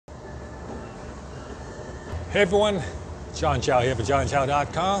Hey everyone, John Chow here for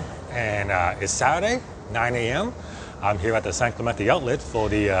johnchow.com, and it's Saturday, 9 a.m. I'm here at the San Clemente outlet for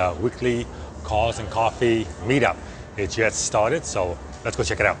the weekly Cars and Coffee meetup. It just started, so let's go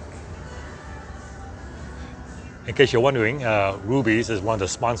check it out. In case you're wondering, Ruby's is one of the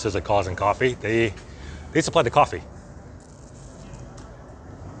sponsors of Cars and Coffee. They supply the coffee.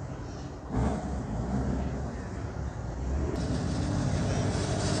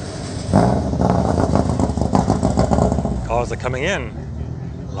 Cars are coming in.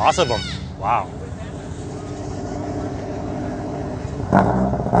 Lots of them. Wow.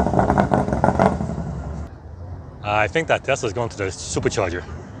 I think that Tesla's going to the supercharger.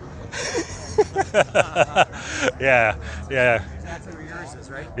 Yeah. That's what yours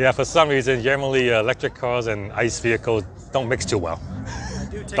is, right? Yeah, for some reason, generally electric cars and ICE vehicles don't mix too well. I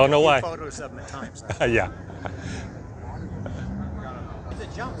do take Don't know why. photos of them at times. Yeah.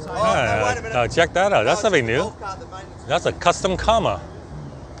 It jumps. Now check that out. That's something new. That's a custom comma.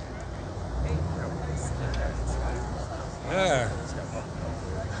 Yeah.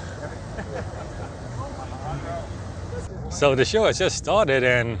 So the show has just started,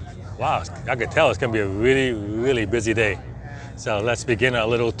 and wow, I could tell it's going to be a really, really busy day. So let's begin a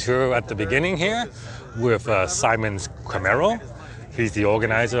little tour at the beginning here with Simon Camero. He's the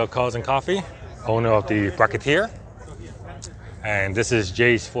organizer of Cars and Coffee, owner of the Bracketeer. And this is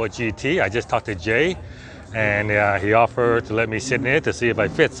Jay's Ford GT. I just talked to Jay, and he offered to let me sit in it to see if I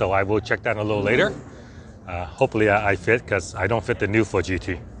fit. So I will check that a little later. Hopefully I fit, because I don't fit the new Ford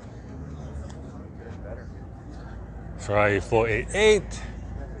GT. Ferrari 488,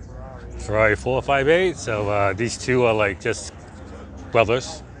 Ferrari 458. So these two are like just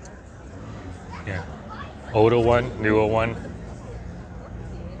brothers. Yeah, older one, newer one.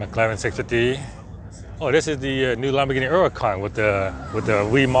 McLaren 650. Oh, this is the new Lamborghini Huracan with the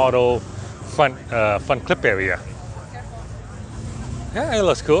remodel front clip area. Yeah, it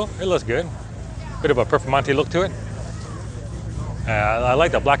looks cool. It looks good. Bit of a Performante look to it. I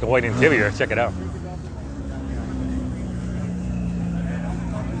like the black and white interior. Check it out.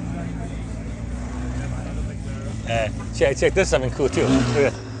 Check this is something cool too.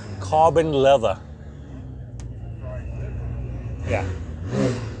 Carbon leather. Yeah.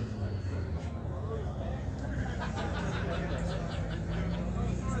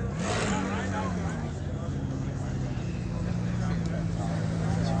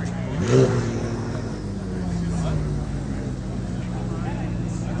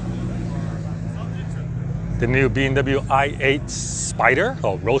 The new BMW i8 Spider,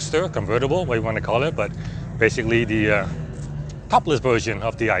 or Roadster, convertible, what you want to call it, but basically the topless version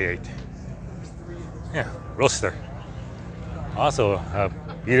of the i8. Yeah, Roadster. Also a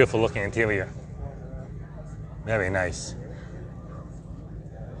beautiful looking interior. Very nice.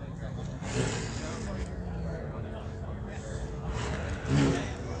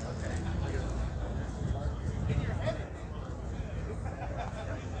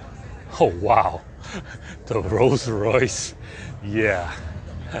 Oh wow, the Rolls Royce. Yeah,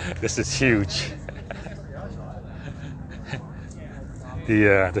 this is huge.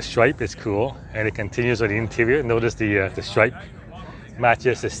 The stripe is cool, and it continues on the interior. Notice the stripe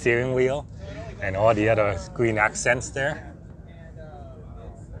matches the steering wheel and all the other green accents there.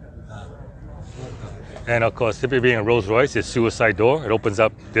 And of course, typically being a Rolls Royce, it's suicide door. It opens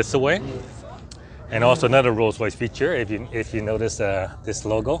up this way. And also another Rolls Royce feature, if you notice this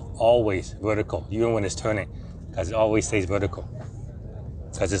logo, always vertical, even when it's turning, because it always stays vertical,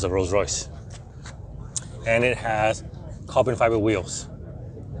 because it's a Rolls Royce. And it has carbon fiber wheels.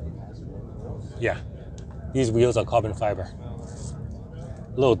 Yeah, these wheels are carbon fiber.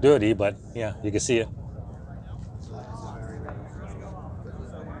 A little dirty, but yeah, you can see it.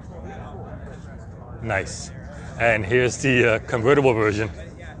 Nice. And here's the convertible version.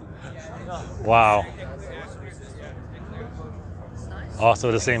 Wow.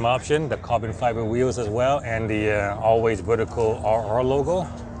 Also the same option, the carbon fiber wheels as well, and the always vertical RR logo.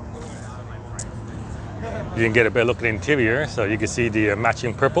 You can get a better look at the interior, so you can see the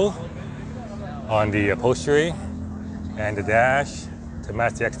matching purple on the upholstery and the dash to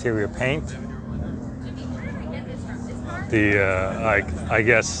match the exterior paint. The I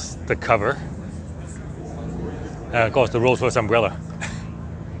guess the cover, and of course the Rolls Royce umbrella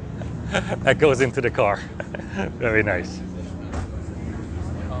that goes into the car. Very nice.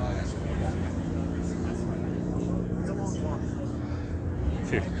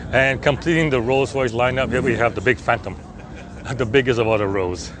 And completing the Rolls Royce lineup, here we have the big Phantom, the biggest of all the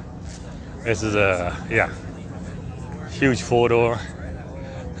rows. This is a huge four-door.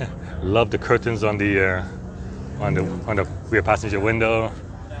 Love the curtains on the rear passenger window.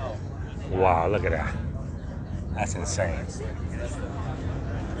 Wow, look at that. That's insane.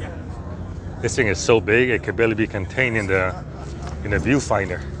 This thing is so big it could barely be contained in the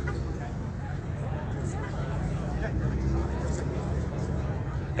viewfinder.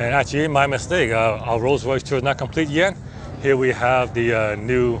 And actually, my mistake. Our Rolls-Royce tour is not complete yet. Here we have the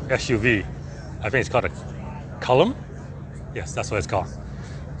new SUV. I think it's called a Column. Yes, that's what it's called.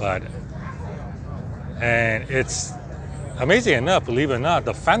 And it's amazing enough, believe it or not,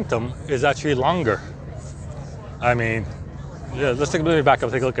 the Phantom is actually longer. I mean, yeah, let me back up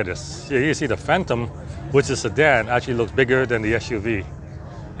and take a look at this. Yeah, you see the Phantom, which is a sedan, actually looks bigger than the SUV.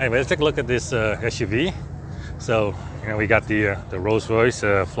 Anyway, let's take a look at this SUV. So, we got the Rolls-Royce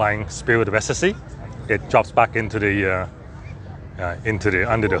Flying Spirit of SSE. It drops back into the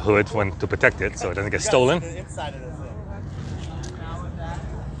under the hood to protect it, so it doesn't get stolen.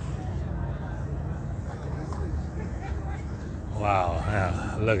 Wow!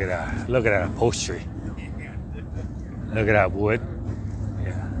 Yeah, look at that! Look at that upholstery. Look at that wood.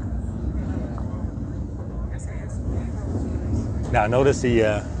 Yeah. Now notice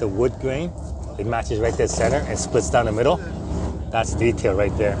the wood grain. It matches right dead center and splits down the middle. That's detail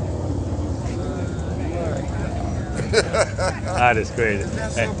right there. That is crazy.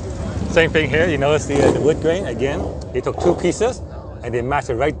 And same thing here. You notice the wood grain again. They took two pieces and they matched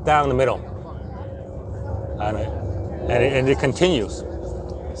it right down the middle. And it continues.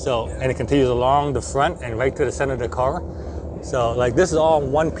 And it continues along the front and right to the center of the car. So like this is all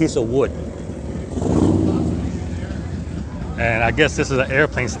one piece of wood. And I guess this is an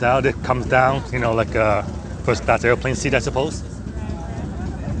airplane style that comes down, like a first class airplane seat, I suppose.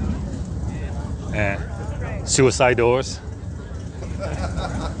 And suicide doors.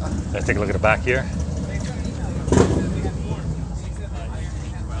 Let's take a look at the back here.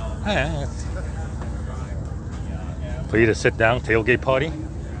 Yeah. For you to sit down, tailgate party.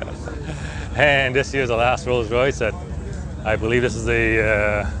 And this here's the last Rolls-Royce that I believe this is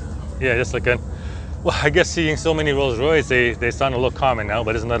just like well, I guess seeing so many Rolls-Royce, they sound a little common now,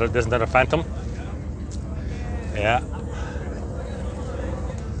 but isn't that a Phantom? Yeah.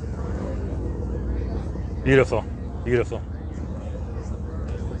 Beautiful, beautiful.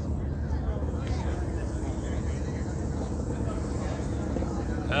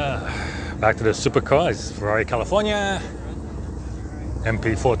 Back to the supercar, it's Ferrari California,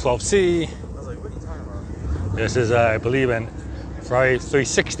 MP412C. This is, I believe, an Ferrari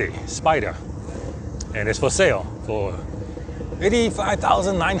 360 Spider. And it's for sale for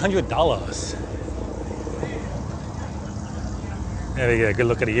 $85,900. There we get a good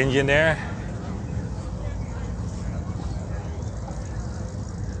look at the engine there.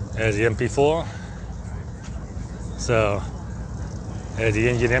 There's the MP4. So there's the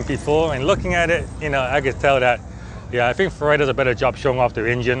engine MP4. And looking at it, I could tell that, I think Ferrari does a better job showing off their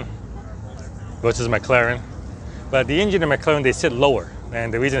engine versus McLaren. But the engine in McLaren, they sit lower.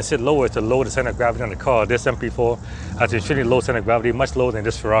 And the reason it sit lower is to lower the center of gravity on the car. This MP4 has extremely low center of gravity, much lower than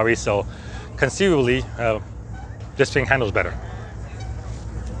this Ferrari. So conceivably, this thing handles better.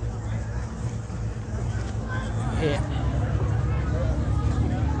 Yeah.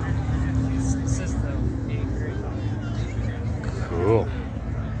 Cool.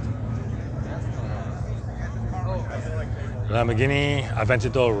 Lamborghini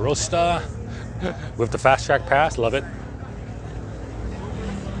Aventador Roadster with the fast track pass, love it.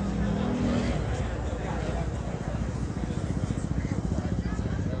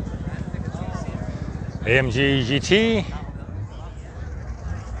 AMG GT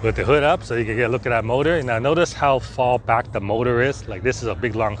with the hood up so you can get a look at that motor. Now notice how far back the motor is. Like this is a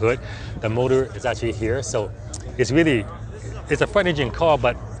big long hood. The motor is actually here. So it's a front engine car,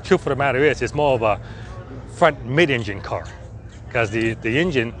 but truth of the matter is it's more of a front mid-engine car because the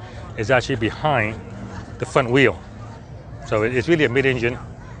engine is actually behind the front wheel. So it's really a mid-engine,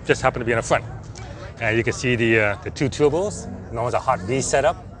 just happen to be in the front. And you can see the two turbos, known as a Hot V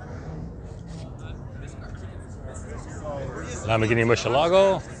setup. Lamborghini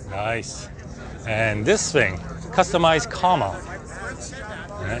Murcielago, nice. And this thing, customized Karma.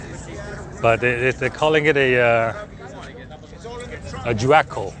 Right? But they're calling it a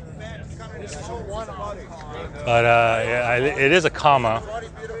Draco. But it is a Karma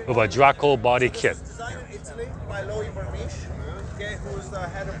with a Draco body kit. By Louis Vermeesh, who's the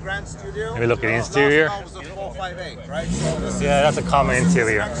head of Grand Studio. Let me look at the interior. Last car was a 458, right? So this That's a Karma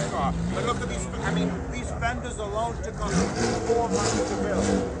interior. But look at these, these fenders alone took us 4 months to build,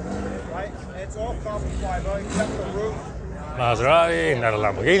 right? It's all carbon fiber except the roof. Maserati, another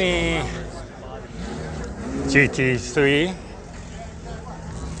Lamborghini. GT3.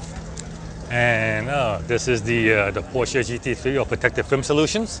 And this is the Porsche GT3 or Protective Film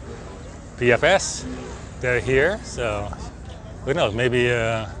Solutions, PFS. they're here, so who knows? Maybe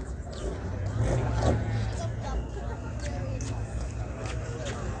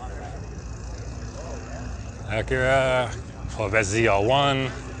Acura Corvette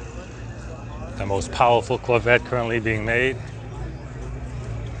ZR1, the most powerful Corvette currently being made.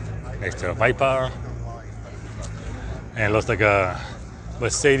 Next to a Viper, and it looks like a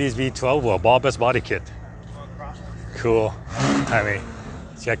Mercedes V12 or a Barbest body kit. Cool. I mean,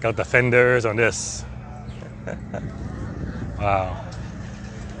 check out the fenders on this. Wow.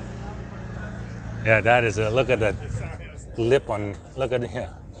 Yeah, that is a look at the lip on. Look at here.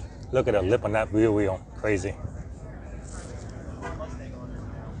 Look at the lip on that rear wheel. Crazy.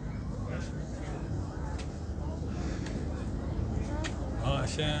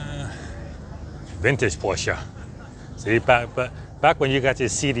 Porsche. Vintage Porsche. See, back when you got to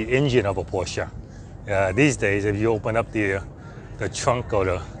see the engine of a Porsche. These days, if you open up the trunk or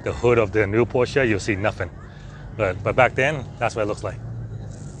the hood of the new Porsche, you'll see nothing. But back then, that's what it looks like.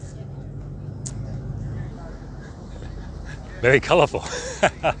 Very colorful.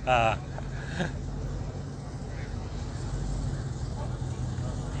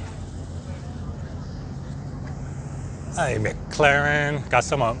 Hey, McLaren. Got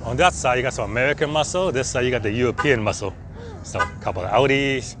some on that side. You got some American muscle. This side you got the European muscle. So a couple of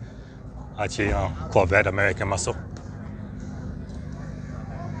Audis. Actually, Corvette American muscle.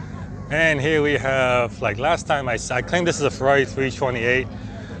 And here we have, like last time I claimed this is a Ferrari 328.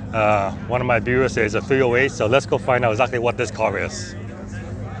 One of my viewers says a 308. So let's go find out exactly what this car is.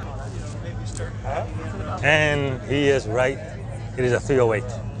 And he is right. It is a 308.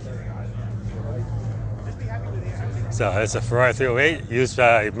 So it's a Ferrari 308 used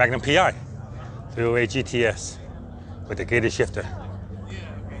by Magnum PI, 308 GTS with the gated shifter.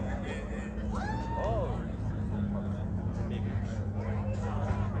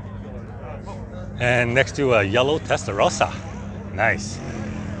 And next to a yellow Testarossa. Nice.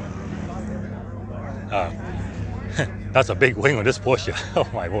 That's a big wing on this Porsche. Oh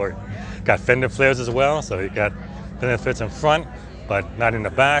my word. Got fender flares as well, so you got fender flares in front, but not in the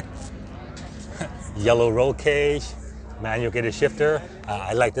back. Yellow roll cage. Manual gated shifter.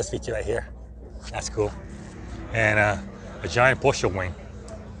 I like this feature right here. That's cool. And a giant Porsche wing.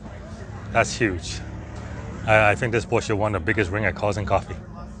 That's huge. I think this Porsche won the biggest ring at Cars and Coffee.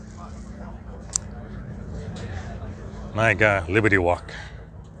 My God, Liberty Walk.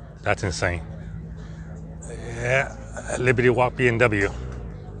 That's insane. Yeah, Liberty Walk BMW.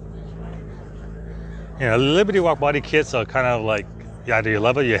 You know, Liberty Walk body kits are kind of like, either you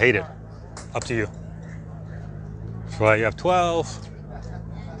love it or you hate it. Up to you. Ferrari F12,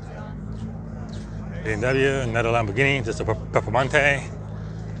 BMW, another Lamborghini, just a Performante,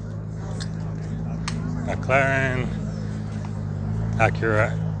 McLaren,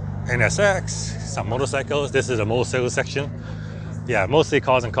 Acura NSX, some motorcycles. This is a motorcycle section. Yeah, mostly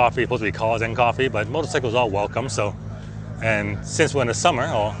Cars and Coffee, supposed to be Cars and Coffee, but motorcycles are welcome. So, and since we're in the summer,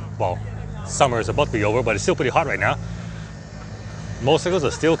 summer is about to be over, but it's still pretty hot right now. Motorcycles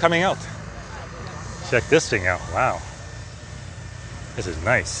are still coming out. Check this thing out. Wow. This is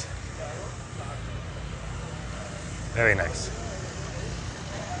nice. Very nice.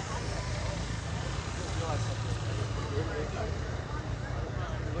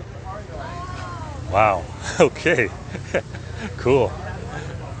 Wow. Okay. Cool.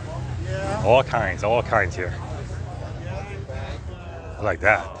 All kinds here. I like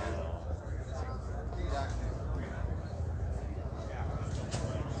that.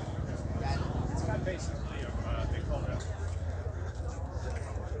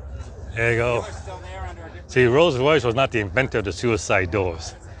 There you go. See, Rolls-Royce was not the inventor of the suicide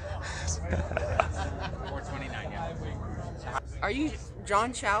doors. Are you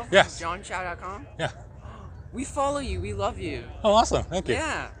John Chow? Yes. JohnChow.com? Yeah. We follow you. We love you. Oh, awesome. Thank you.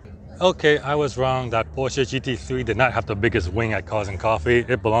 Yeah. Okay, I was wrong. That Porsche GT3 did not have the biggest wing at Cars and Coffee.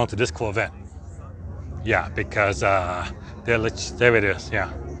 It belonged to this Corvette. Yeah, because there it is. Yeah.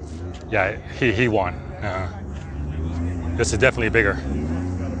 Yeah, he won. This is definitely bigger.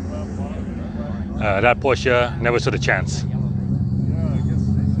 That Porsche never stood a chance.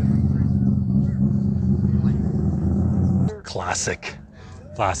 Classic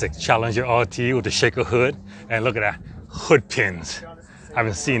Challenger RT with the shaker hood, and look at that hood pins. I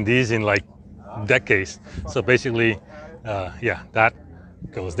haven't seen these in like decades. So basically, yeah, that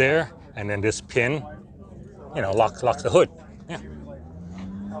goes there, and then this pin, locks the hood. Yeah.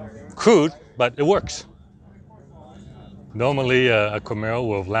 Crude, but it works. Normally, a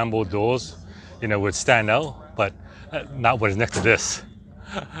Camaro with Lambo doors, would stand out, but not what is next to this.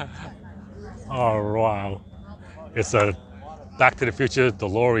 Oh wow! It's a Back to the Future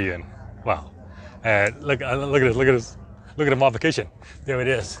DeLorean. Wow, And look at this, look at this, look at the modification. There it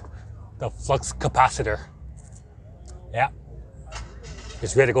is, the flux capacitor. Yeah,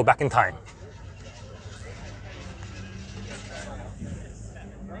 it's ready to go back in time.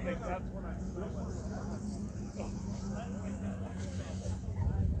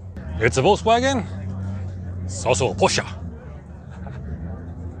 It's a Volkswagen. It's also a Porsche.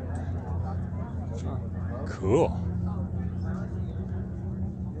 Cool.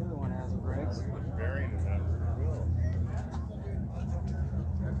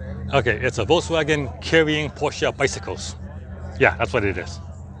 Okay, it's a Volkswagen carrying Porsche bicycles. Yeah, that's what it is.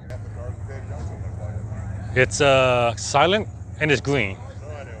 It's silent and it's green.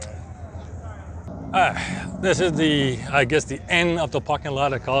 This is the, I guess, the end of the parking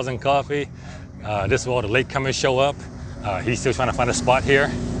lot at Cars and Coffee. This is where all the latecomers show up. He's still trying to find a spot here.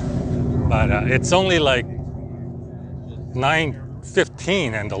 But it's only like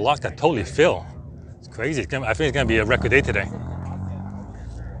 9:15 and the lots got totally filled. It's crazy. I think it's gonna be a record day today.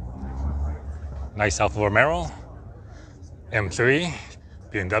 Nice Alfa Romero, M3,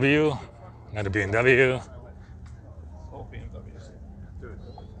 BMW, another BMW.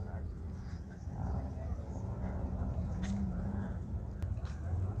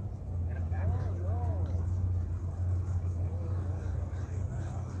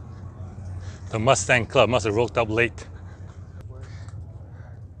 The Mustang Club must have woke up late.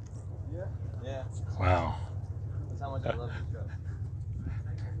 Yeah. Wow. That's how much I love this truck.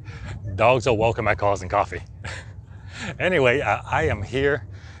 Dogs are welcome at Cars and Coffee. Anyway, I am here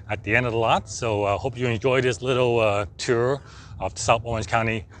at the end of the lot, so I hope you enjoyed this little tour of South Orange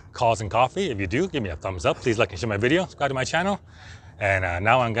County Cars and Coffee. If you do, give me a thumbs up. Please like and share my video, subscribe to my channel. And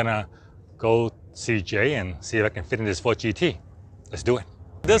now I'm gonna go see Jay and see if I can fit in this Ford GT. Let's do it.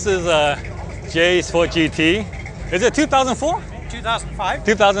 This is Jay's Ford GT. Is it 2004? 2005.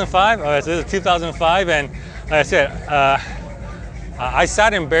 2005? All right, so this is 2005, and like I said, I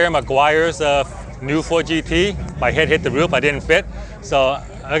sat in Barry Maguire's new Ford GT. My head hit the roof, I didn't fit. So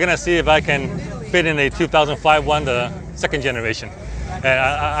I'm gonna see if I can fit in a 2005 one, the second generation.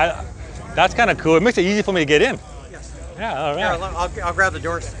 And that's kind of cool. It makes it easy for me to get in. Yes. Yeah, all Here, right. I'll grab the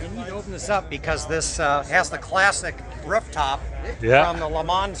doors. You need to open this up because this has the classic rooftop Yeah. from the Le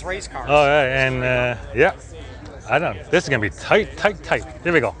Mans race cars. All right, and yeah, I don't know. This is gonna be tight, tight, tight.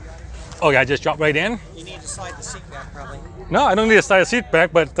 Here we go. Okay, I just dropped right in. You need to slide the seat back, probably. No, I don't need to slide the seat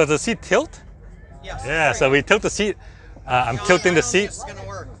back, but does the seat tilt? Yes. Yeah, so we tilt the seat. I'm tilting the seat. This is gonna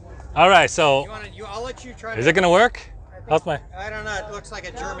work. All right, so I'll let you try. is it gonna work? How's my? I don't know. It looks like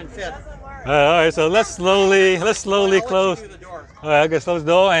a German fit. All right, so let's slowly I'll close. let you do the door. All right, I guess close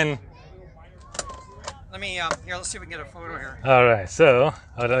the door and. Let me here. Let's see if we can get a photo here. All right, so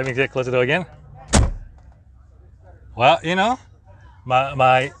let me get close the door again. Well, you know,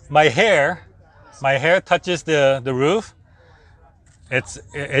 my hair touches the roof. It's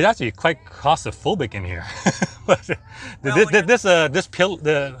actually quite claustrophobic in here. But this A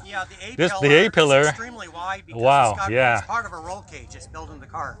pillar. It's extremely wide because Wow, yeah. it's part of a roll cage. It's built in the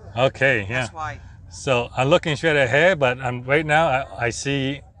car. Okay, yeah. That's why. So I'm looking straight ahead, but right now I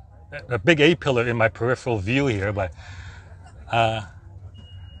see a big A pillar in my peripheral view here. But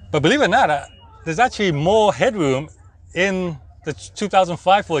believe it or not, there's actually more headroom in the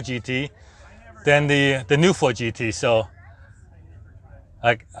 2005 Ford GT than the new Ford GT. So,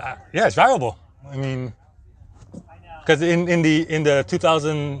 like, yeah, it's drivable. I mean, because in the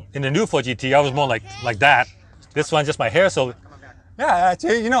 2000 in the new Ford GT, I was more like that. This one just my hair. So, yeah,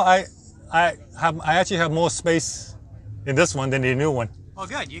 actually, you know, I actually have more space in this one than the new one. Well,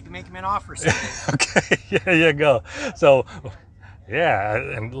 good. You can make him an offer. Okay, yeah, there you go. So, yeah,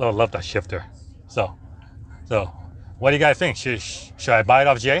 and I love that shifter. So, what do you guys think? Should I buy it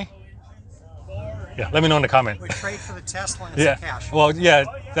off Jay? Yeah, let me know in the comment. We trade for the Tesla and Yeah, some cash. well, yeah,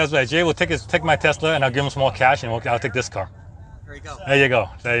 that's right. Jay will take my Tesla, and I'll give him some more cash, and I'll take this car. There you go. There you go.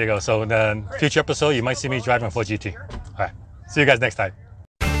 There you go. So, in the future episode, you might see me driving a Ford GT. All right. See you guys next time.